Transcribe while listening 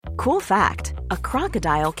Cool fact, a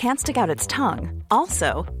crocodile can't stick out its tongue.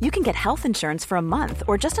 Also, you can get health insurance for a month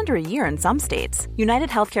or just under a year in some states. United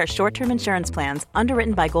Healthcare short-term insurance plans,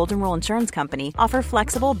 underwritten by Golden Rule Insurance Company, offer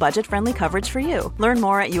flexible, budget-friendly coverage for you. Learn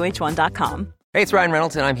more at uh1.com. Hey, it's Ryan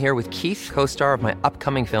Reynolds, and I'm here with Keith, co-star of my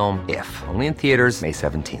upcoming film, If, only in theaters May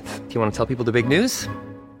 17th. Do you want to tell people the big news?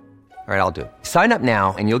 All right, I'll do it. Sign up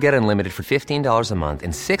now and you'll get unlimited for $15 a month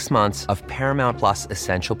and 6 months of Paramount Plus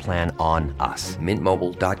Essential Plan on us.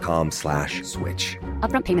 MintMobile.com/switch.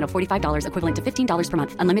 Upfront payment of $45 equivalent to $15 per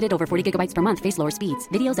month. Unlimited over 40 gigabytes per month. Face lower speeds.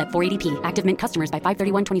 Videos at 480p. Active Mint customers by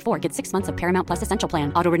 531.24 get 6 months of Paramount Plus Essential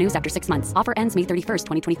Plan. Auto renews after 6 months. Offer ends May 31st,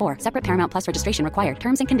 2024. Separate Paramount Plus registration required.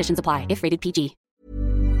 Terms and conditions apply if rated PG.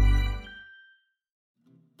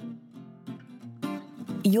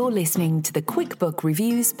 You're listening to the Quick Book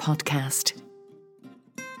Reviews podcast.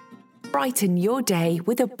 Brighten your day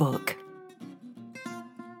with a book.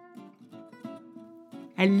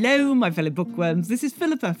 Hello, my fellow bookworms. This is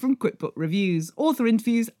Philippa from Quick Book Reviews, author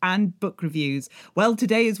interviews and book reviews. Well,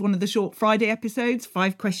 today is one of the short Friday episodes,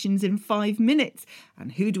 5 questions in 5 minutes.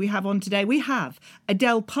 And who do we have on today? We have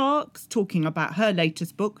Adele Parks talking about her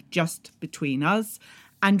latest book, Just Between Us.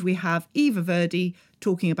 And we have Eva Verde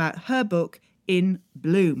talking about her book, In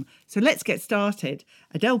Bloom. So let's get started.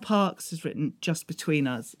 Adele Parks has written Just Between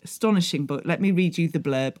Us. Astonishing book. Let me read you the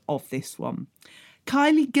blurb of this one.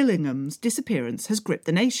 Kylie Gillingham's disappearance has gripped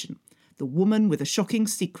the nation. The woman with a shocking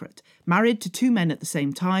secret, married to 2 men at the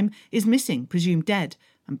same time, is missing, presumed dead,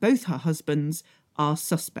 and both her husbands are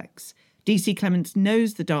suspects. D.C. Clements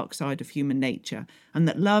knows the dark side of human nature and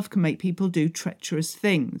that love can make people do treacherous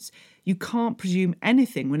things. You can't presume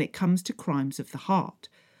anything when it comes to crimes of the heart.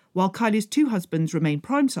 While Kylie's 2 husbands remain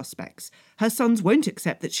prime suspects, her sons won't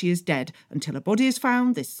accept that she is dead until a body is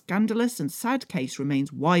found. This scandalous and sad case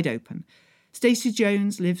remains wide open. Stacey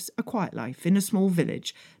Jones lives a quiet life in a small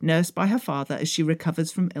village, nursed by her father as she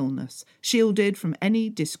recovers from illness, shielded from any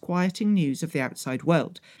disquieting news of the outside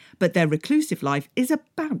world. But their reclusive life is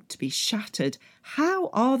about to be shattered. How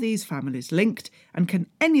are these families linked, and can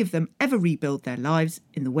any of them ever rebuild their lives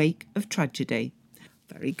in the wake of tragedy?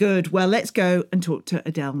 Very good. Well, let's go and talk to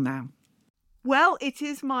Adele now. Well, it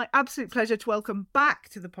is my absolute pleasure to welcome back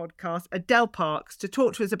to the podcast Adele Parks to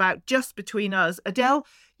talk to us about Just Between Us. Adele,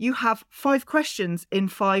 you have 5 questions in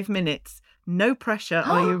 5 minutes. No pressure.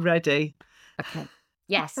 Are you ready? Okay.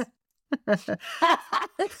 Yes. That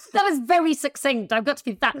was very succinct. I've got to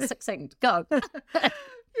be that succinct. Go.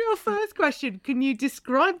 Your first question, can you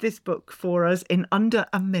describe this book for us in under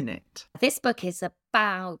a minute? This book is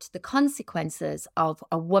about the consequences of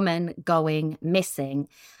a woman going missing.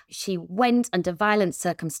 She went under violent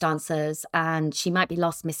circumstances and she might be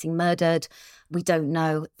lost, missing, murdered. We don't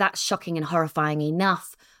know. That's shocking and horrifying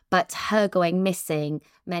enough. But her going missing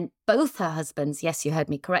meant both her husbands, yes, you heard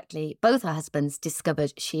me correctly, both her husbands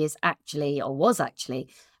discovered she is actually, or was actually,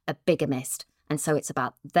 a bigamist. And so it's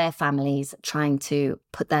about their families trying to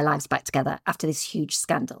put their lives back together after this huge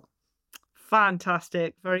scandal.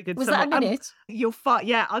 Fantastic. Very good. Was that a minute? You're fine.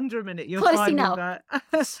 Yeah, under a minute. You're close fine enough. With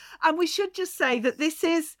that. And we should just say that this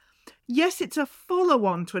is, yes, it's a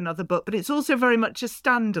follow-on to another book, but it's also very much a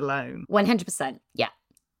standalone. 100%. Yeah.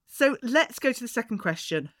 So let's go to the second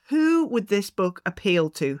question. Who would this book appeal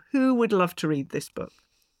to? Who would love to read this book?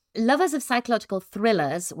 Lovers of psychological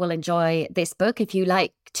thrillers will enjoy this book. If you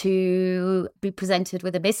like to be presented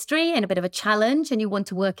with a mystery and a bit of a challenge and you want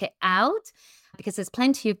to work it out, because there's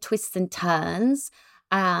plenty of twists and turns,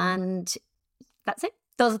 and that's it.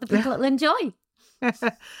 Those are the people that will enjoy.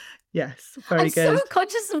 Yes, very I'm good. so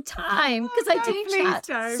conscious of time because I do chat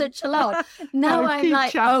don't. such a lot. Now I'm keep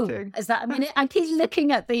like, chatting. oh, is that a minute? I keep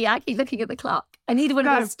looking at the clock. I need one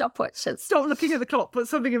of those stopwatches. Stop looking at the clock. Put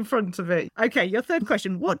something in front of it. Okay, your third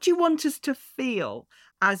question. What do you want us to feel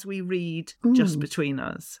as we read Just Between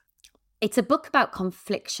Us? It's a book about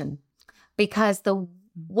confliction because the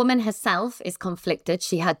woman herself is conflicted.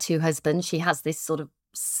 She had 2 husbands. She has this sort of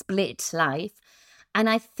split life. And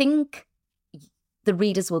I think the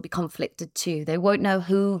readers will be conflicted too. They won't know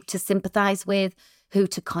who to sympathise with, who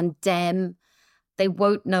to condemn. They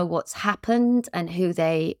won't know what's happened and who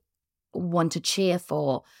they want to cheer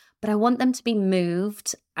for. But I want them to be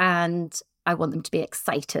moved and I want them to be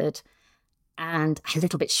excited and a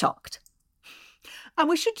little bit shocked. And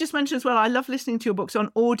we should just mention as well, I love listening to your books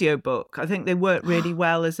on audiobook. I think they work really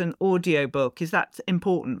well as an audiobook. Is that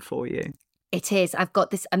important for you? It is. I've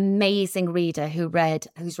got this amazing reader who's read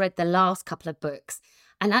the last couple of books.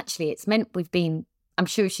 And actually, it's meant I'm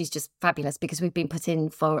sure she's just fabulous because we've been put in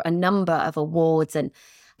for a number of awards and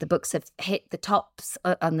the books have hit the tops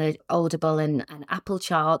on the Audible and Apple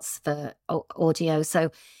charts for audio.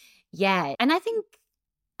 So, yeah. And I think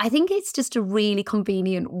I think it's just a really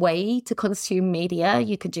convenient way to consume media.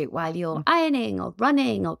 You could do it while you're ironing or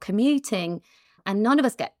running or commuting. And none of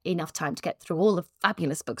us get enough time to get through all the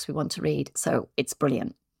fabulous books we want to read. So it's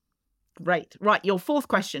brilliant. Great. Right, your fourth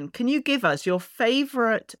question. Can you give us your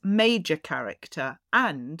favourite major character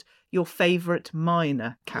and your favourite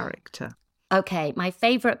minor character? Okay, my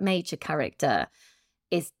favourite major character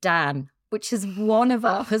is Dan, which is one of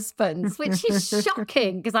our husbands, which is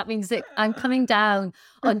shocking because that means that I'm coming down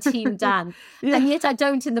on Team Dan. Yeah. And yet I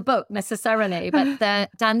don't in the book necessarily, but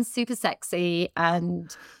Dan's super sexy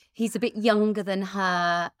and he's a bit younger than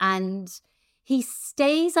her and he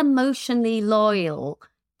stays emotionally loyal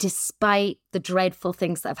despite the dreadful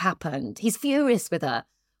things that have happened. He's furious with her,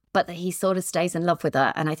 but he sort of stays in love with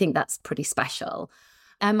her. And I think that's pretty special.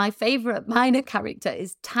 And my favourite minor character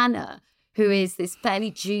is Tanner, who is this fairly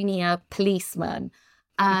junior policeman.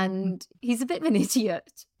 And he's a bit of an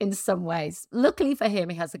idiot in some ways. Luckily for him,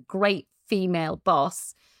 he has a great female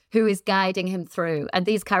boss who is guiding him through. And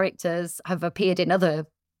these characters have appeared in other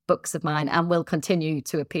books of mine and will continue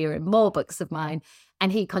to appear in more books of mine.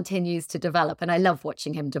 And he continues to develop. And I love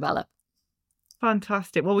watching him develop.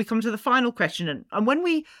 Fantastic. Well, we come to the final question. And when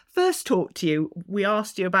we first talked to you, we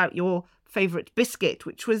asked you about your favourite biscuit,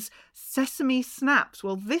 which was sesame snaps.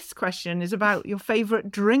 Well, this question is about your favourite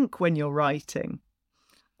drink when you're writing.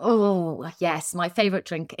 Oh, yes. My favourite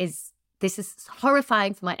drink is, this is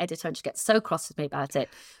horrifying for my editor and she gets so cross with me about it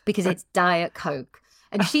because it's Diet Coke.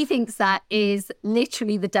 And she thinks that is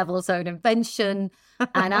literally the devil's own invention.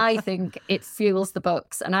 And I think it fuels the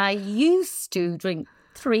books. And I used to drink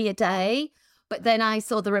 3 a day. But then I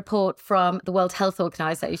saw the report from the World Health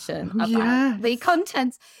Organization about the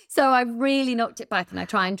contents. So I really knocked it back and I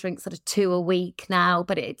try and drink sort of 2 a week now.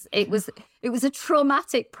 But it was a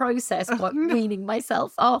traumatic process, weaning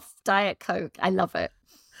myself off Diet Coke. I love it.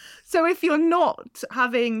 So if you're not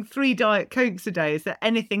having 3 Diet Cokes a day, is there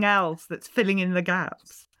anything else that's filling in the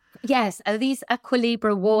gaps? Yes, these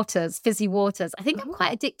Equilibra waters, fizzy waters. I think I'm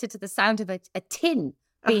quite addicted to the sound of a tin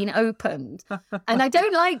being opened. And I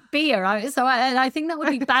don't like beer. I think that would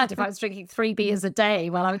be bad if I was drinking 3 beers a day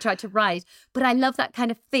while I would try to write. But I love that kind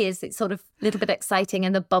of fizz. It's sort of a little bit exciting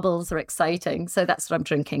and the bubbles are exciting. So that's what I'm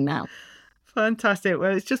drinking now. Fantastic.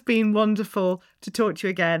 Well, it's just been wonderful to talk to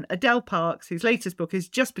you again. Adele Parks, whose latest book is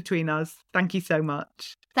Just Between Us. Thank you so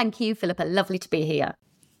much. Thank you, Philippa. Lovely to be here.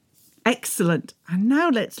 Excellent. And now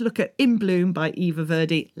let's look at In Bloom by Eva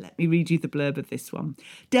Verde. Let me read you the blurb of this one.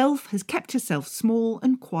 Delph has kept herself small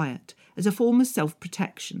and quiet as a form of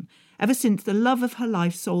self-protection ever since the love of her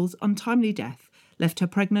life soul's untimely death left her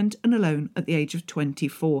pregnant and alone at the age of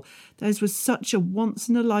 24. Theirs was such a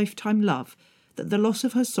once-in-a-lifetime love that the loss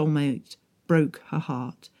of her soulmate broke her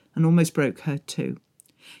heart and almost broke her too.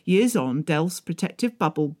 Years on, Delph's protective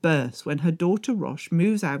bubble bursts when her daughter Rosh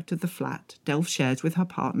moves out of the flat Delph shares with her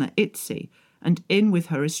partner Itzy and in with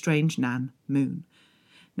her estranged nan, Moon.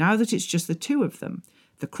 Now that it's just the two of them,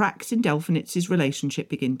 the cracks in Delph and Itzy's relationship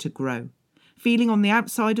begin to grow. Feeling on the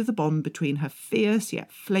outside of the bond between her fierce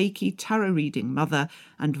yet flaky tarot-reading mother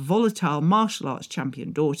and volatile martial arts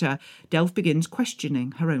champion daughter, Delph begins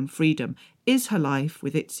questioning her own freedom. Is her life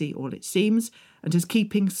with Itzy all it seems, and has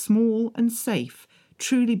keeping small and safe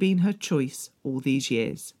truly been her choice all these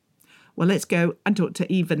years? Well, let's go and talk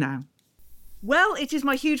to Eva now. Well, it is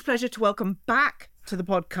my huge pleasure to welcome back to the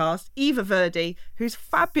podcast Eva Verde, whose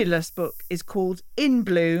fabulous book is called In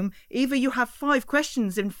Bloom. Eva, you have 5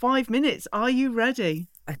 questions in 5 minutes. Are you ready?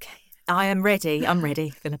 Okay, I am ready. I'm ready,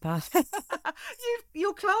 Philippa.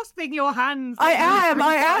 You're clasping your hands. I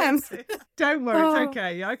am. Don't worry, it's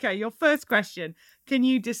okay. Okay, your first question. Can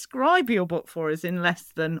you describe your book for us in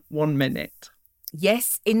less than 1 minute?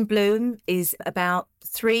 Yes, In Bloom is about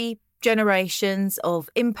 3 generations of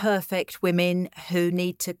imperfect women who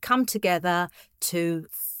need to come together to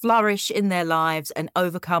flourish in their lives and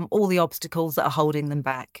overcome all the obstacles that are holding them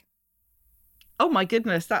back. Oh my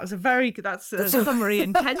goodness, that's a summary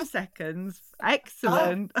in 10 seconds.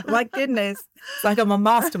 Excellent. Oh, my goodness. It's like I'm a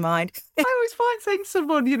mastermind. I always find saying to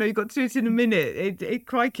someone, you've got to do it in a minute.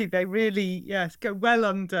 Crikey, they really, go well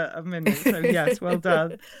under a minute. So yes, well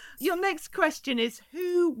done. Your next question is,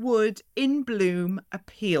 who would In Bloom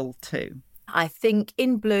appeal to? I think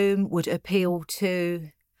In Bloom would appeal to,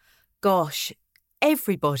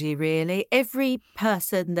 everybody really. Every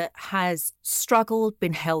person that has struggled,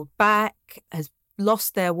 been held back, has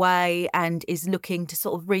lost their way and is looking to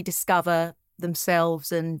sort of rediscover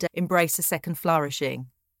themselves and embrace a second flourishing.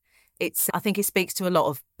 I think it speaks to a lot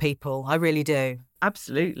of people. I really do.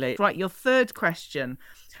 Absolutely. Right, your third question.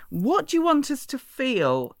 What do you want us to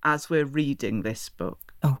feel as we're reading this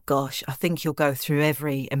book? Oh, gosh, I think you'll go through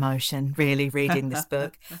every emotion, really, reading this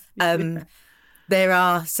book. There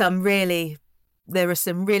are some really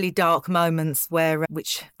dark moments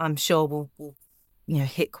which I'm sure will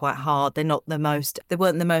hit quite hard. They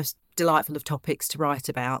weren't the most delightful of topics to write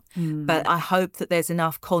about. But I hope that there's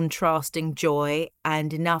enough contrasting joy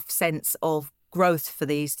and enough sense of growth for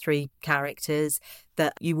these three characters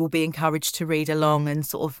that you will be encouraged to read along and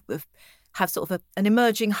sort of have an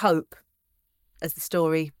emerging hope as the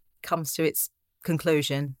story comes to its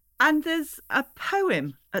conclusion. And there's a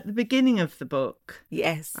poem at the beginning of the book.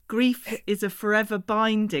 Yes. Grief is a forever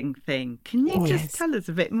binding thing. Can you just tell us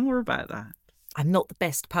a bit more about that? I'm not the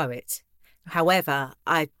best poet. However,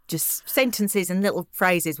 sentences and little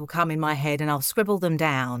phrases will come in my head and I'll scribble them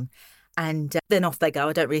down. And then off they go.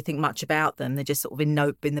 I don't really think much about them. They're just sort of in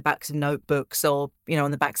the backs of notebooks or,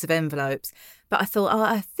 on the backs of envelopes. But I thought,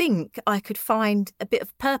 I think I could find a bit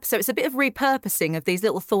of purpose. So it's a bit of repurposing of these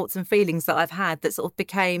little thoughts and feelings that I've had that sort of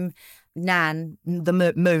became Nan, the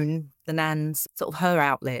moon, the Nan's sort of her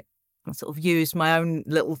outlet. I sort of used my own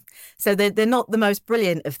little... So they're not the most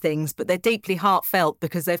brilliant of things, but they're deeply heartfelt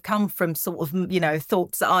because they've come from sort of,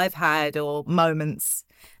 thoughts that I've had or moments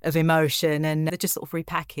of emotion, and they're just sort of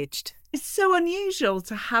repackaged. It's so unusual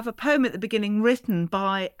to have a poem at the beginning written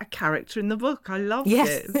by a character in the book. I loved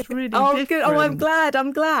it. It's really different. Good. Oh, I'm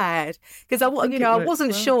glad. Because I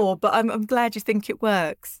wasn't sure, but I'm glad you think it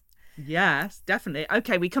works. Yes, definitely.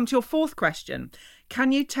 Okay, we come to your fourth question.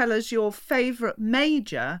 Can you tell us your favourite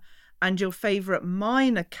major and your favourite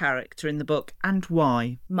minor character in the book and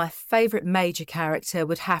why? My favourite major character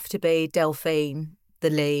would have to be Delphine, the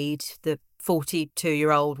lead, the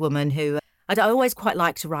 42-year-old woman who... I always quite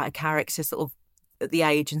like to write a character sort of at the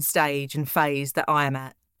age and stage and phase that I am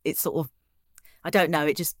at. It's sort of, I don't know,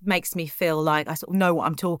 it just makes me feel like I sort of know what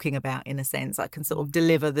I'm talking about in a sense. I can sort of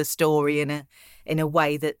deliver the story in a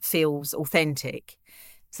way that feels authentic.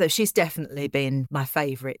 So she's definitely been my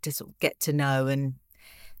favourite to sort of get to know and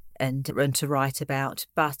to write about.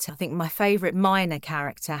 But I think my favourite minor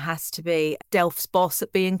character has to be Delph's boss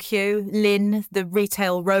at B&Q, Lynn, the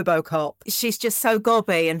retail Robocop. She's just so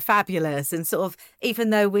gobby and fabulous, and sort of,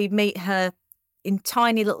 even though we meet her in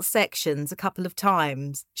tiny little sections a couple of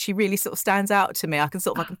times, she really sort of stands out to me. I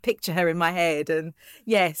can picture her in my head, and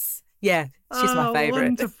she's my favourite.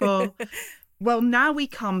 Wonderful. Well, now we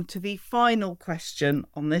come to the final question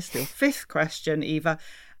on this, the fifth question, Eva.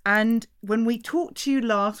 And when we talked to you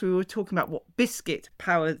last, we were talking about what biscuit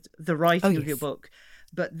powered the writing of your book.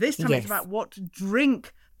 But this time it's about what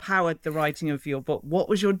drink powered the writing of your book. What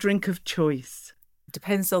was your drink of choice?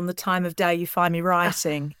 Depends on the time of day you find me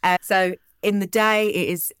writing. So in the day, it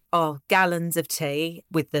is gallons of tea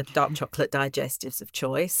with the dark chocolate digestives of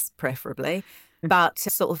choice, preferably. But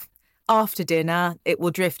sort of after dinner, it will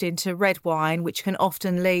drift into red wine, which can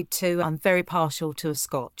often lead to, I'm very partial to a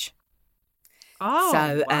scotch. Oh,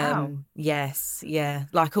 so, wow. Yes, yeah.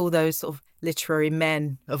 Like all those sort of literary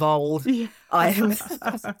men of old. Yeah.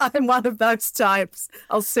 I'm one of those types.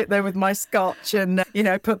 I'll sit there with my scotch and,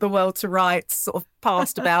 put the world to rights sort of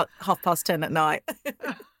past about 10:30 at night.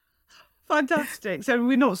 Fantastic. So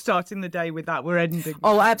we're not starting the day with that. We're ending.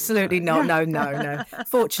 Oh, absolutely not. No.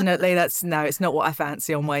 Fortunately, it's not what I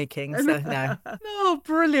fancy on waking. So no. Oh,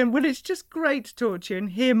 brilliant. Well, it's just great to talk to you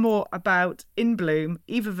and hear more about In Bloom.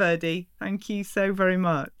 Eva Verde, thank you so very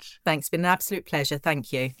much. Thanks. It's been an absolute pleasure.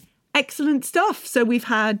 Thank you. Excellent stuff. So we've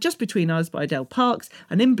had Just Between Us by Adele Parks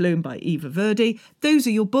and In Bloom by Eva Verde. Those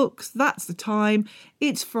are your books. That's the time.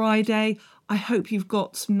 It's Friday. I hope you've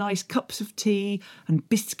got some nice cups of tea and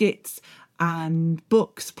biscuits and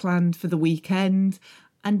books planned for the weekend,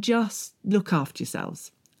 and just look after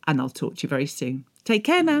yourselves. And I'll talk to you very soon. Take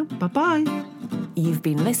care now. Bye-bye. You've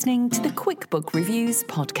been listening to the Quick Book Reviews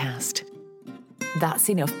podcast. That's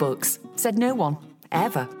enough books, said no one,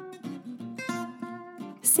 ever.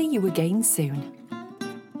 See you again soon.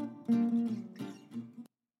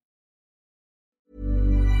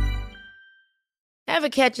 Ever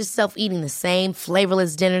catch yourself eating the same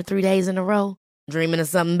flavorless dinner 3 days in a row? Dreaming of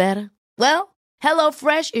something better? Well,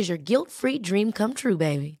 HelloFresh is your guilt-free dream come true,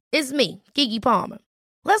 baby. It's me, Keke Palmer.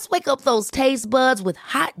 Let's wake up those taste buds with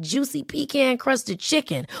hot, juicy pecan-crusted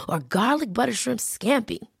chicken or garlic butter shrimp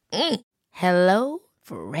scampi. Hello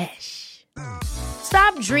Fresh.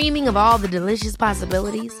 Stop dreaming of all the delicious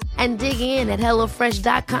possibilities and dig in at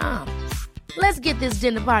HelloFresh.com. Let's get this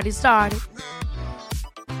dinner party started.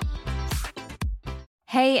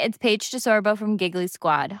 Hey, it's Paige DeSorbo from Giggly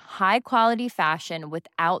Squad. High quality fashion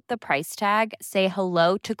without the price tag. Say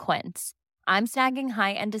hello to Quince. I'm snagging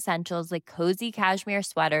high-end essentials like cozy cashmere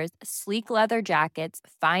sweaters, sleek leather jackets,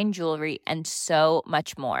 fine jewelry, and so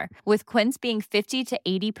much more. With Quince being 50 to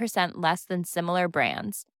 80% less than similar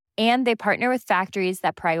brands. And they partner with factories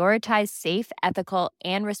that prioritize safe, ethical,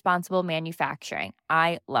 and responsible manufacturing.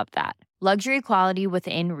 I love that. Luxury quality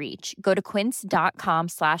within reach. Go to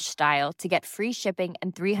quince.com/style to get free shipping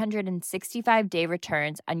and 365-day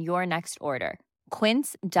returns on your next order.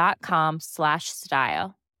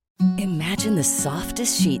 Quince.com/style. Imagine the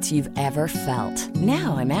softest sheets you've ever felt.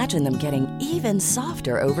 Now imagine them getting even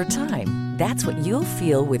softer over time. That's what you'll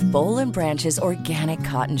feel with Boll & Branch's organic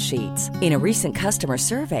cotton sheets. In a recent customer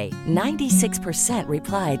survey, 96%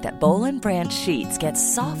 replied that Boll & Branch sheets get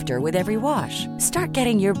softer with every wash. Start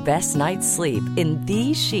getting your best night's sleep in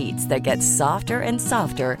these sheets that get softer and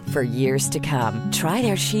softer for years to come. Try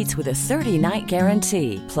their sheets with a 30-night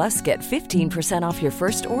guarantee. Plus, get 15% off your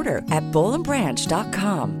first order at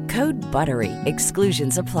bollandbranch.com. Code BUTTERY.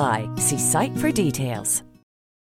 Exclusions apply. See site for details.